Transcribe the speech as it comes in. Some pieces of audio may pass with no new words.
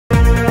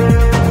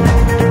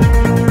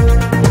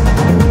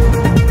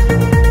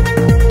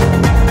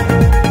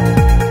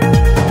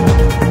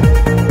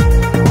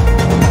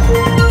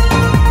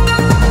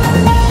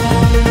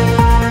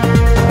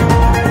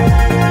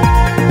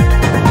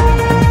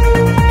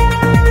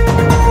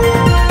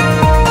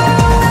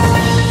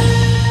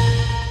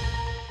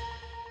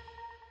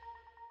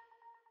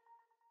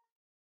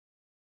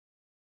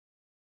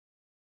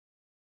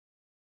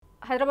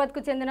హైదరాబాద్కు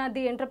చెందిన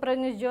the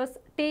entrepreneur Jose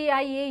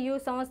TIEU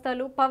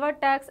సంస్థలు power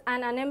tax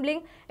and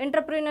enabling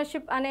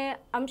entrepreneurship అనే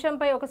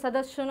అంశంపై ఒక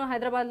సదస్సును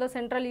హైదరాబాద్లో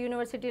సెంట్రల్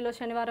యూనివర్సిటీలో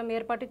శనివారం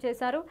ఏర్పాటు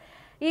చేశారు.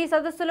 ఈ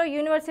సదస్సులో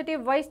university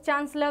vice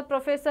chancellor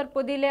professor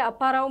Podile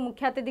Apparao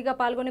ముఖ్య అతిథిగా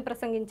పాల్గొని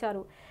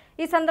ప్రసంగించారు.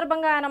 ఈ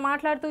సందర్భంగా ఆయన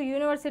మాట్లాడుతూ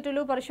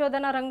యూనివర్సిటీలు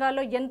పరిశోధన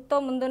రంగాల్లో ఎంతో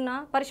ముందున్న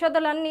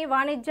పరిశోధనలన్నీ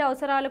వాణిజ్య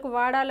అవసరాలకు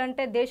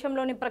వాడాలంటే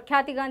దేశంలోని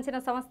ప్రఖ్యాతిగాంచిన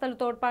సంస్థల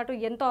తోడ్పాటు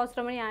ఎంతో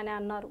అవసరమని ఆయన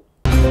అన్నారు.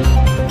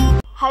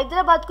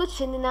 హైదరాబాద్కు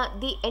చెందిన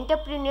ది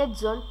ఎంటర్‌ప్రెన్యూర్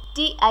జోన్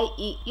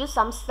TIEU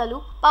సంస్థలు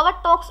power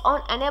talks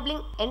on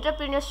enabling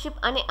entrepreneurship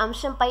అనే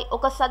అంశంపై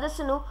ఒక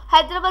సదస్సును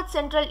హైదరాబాద్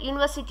సెంట్రల్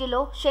యూనివర్సిటీలో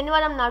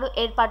శనివారం నాడు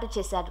ఏర్పాటు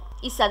చేశారు.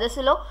 ఈ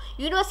సదస్సులో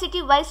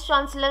university vice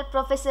chancellor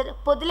professor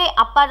Podile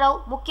Apparao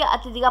ముఖ్య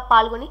అతిథిగా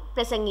పాల్గొని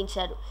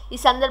ప్రసంగించారు. ఈ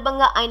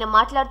సందర్భంగా ఆయన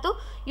మాట్లాడుతూ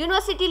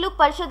యూనివర్సిటీలు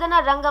పరిశోధన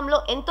రంగంలో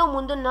ఎంతో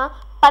ముందున్న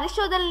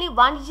పరిశోధనల్ని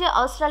వాణిజ్య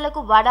అవసరాలకు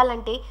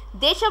వాడాలంటే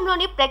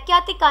దేశంలోని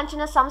ప్రఖ్యాతి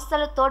కాంచిన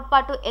సంస్థల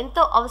తోడ్పాటు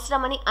ఎంతో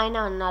అవసరమని ఆయన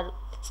అన్నారు.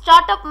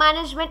 స్టార్టప్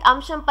మేనేజ్మెంట్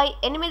అంశంపై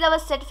 8వ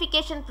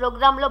సర్టిఫికేషన్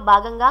ప్రోగ్రాంలో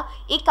భాగంగా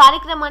ఈ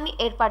కార్యక్రమాన్ని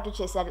ఏర్పాటు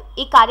చేశారు.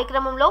 ఈ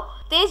కార్యక్రమంలో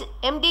Tej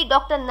MD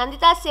doctor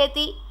Nandita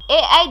sethi,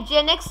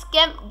 Aizenx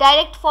chem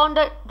direct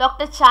founder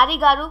doctor చారి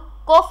గారు,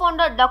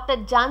 co-founder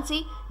doctor Jhansi,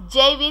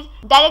 Jaiveer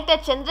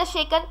director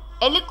Chandrasekhar,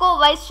 elico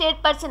vice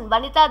chairperson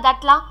vanitha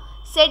datla,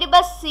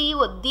 Sedibus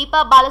CEO Deepa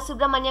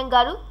balasubramanian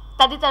garu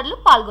తదితరులు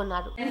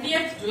పాల్గొన్నారు.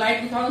 20th July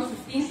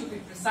 2015 to be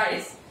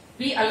precise,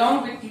 we along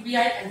with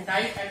TBI and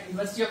DIVE at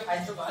University of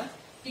Hyderabad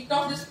kicked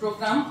off this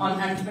program on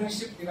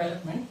entrepreneurship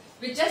development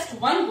with just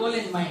one goal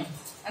in mind,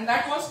 and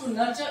that was to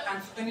nurture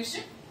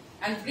entrepreneurship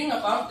and bring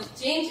about the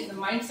change in the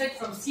mindset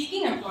from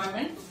seeking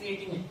employment to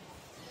creating it.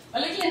 A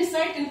little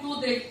insight into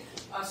the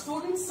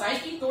student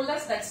psyche told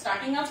us that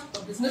starting up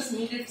a business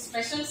needed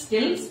special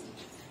skills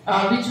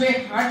which were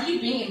hardly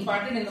being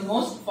imparted in the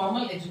most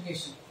formal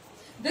education.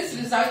 This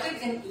resulted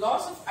in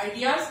loss of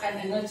ideas and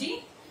energy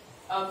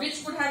which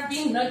could have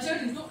been nurtured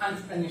into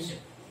entrepreneurship.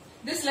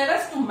 This led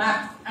us to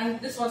map, and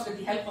this was with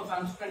the help of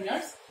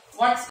entrepreneurs,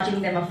 what's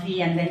charging them a fee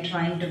and then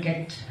trying to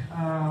get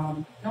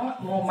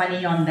more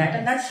money on that.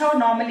 And that's how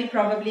normally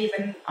probably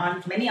even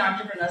many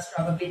entrepreneurs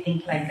probably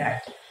think like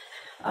that.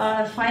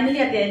 Finally,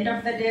 at the end of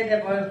the day,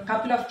 there were a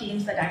couple of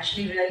teams that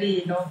actually really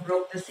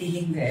broke the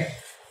ceiling there.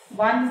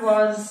 One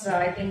was,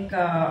 I think,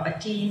 a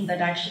team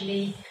that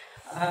actually,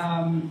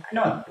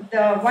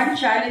 the one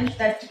challenge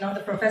that,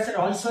 the professor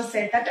also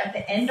said that at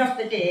the end of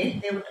the day,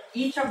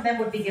 each of them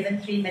would be given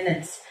 3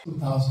 minutes.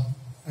 2,000,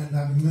 and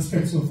I've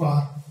invested so far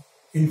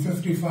in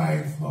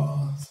 55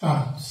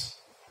 startups.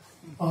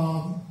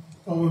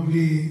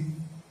 Probably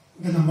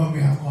the number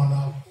may have gone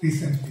up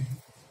recently.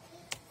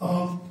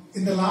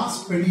 In the last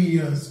 20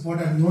 years, what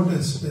I've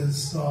noticed is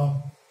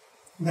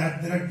that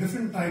there are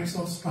different types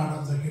of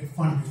startups that get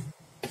funded.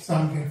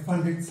 Some get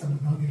funded, some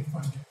don't get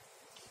funded.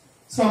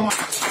 Some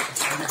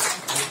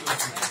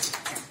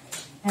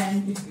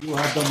and you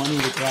have the money,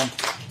 you can.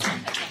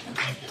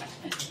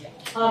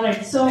 All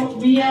right, so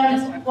we are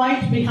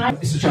quite behind.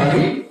 Mr.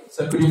 Chari,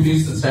 sir, could you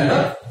please stand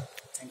up?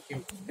 Thank you.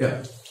 Yeah.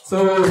 So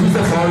he's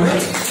the founder,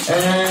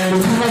 and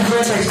he has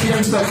got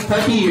experience of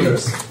 30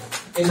 years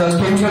in the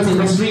chemicals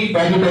industry,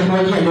 battery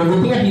technology, and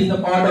everything. And he's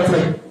the part of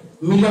like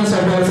millions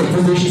of dollars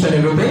acquisitions and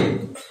everything.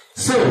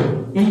 So.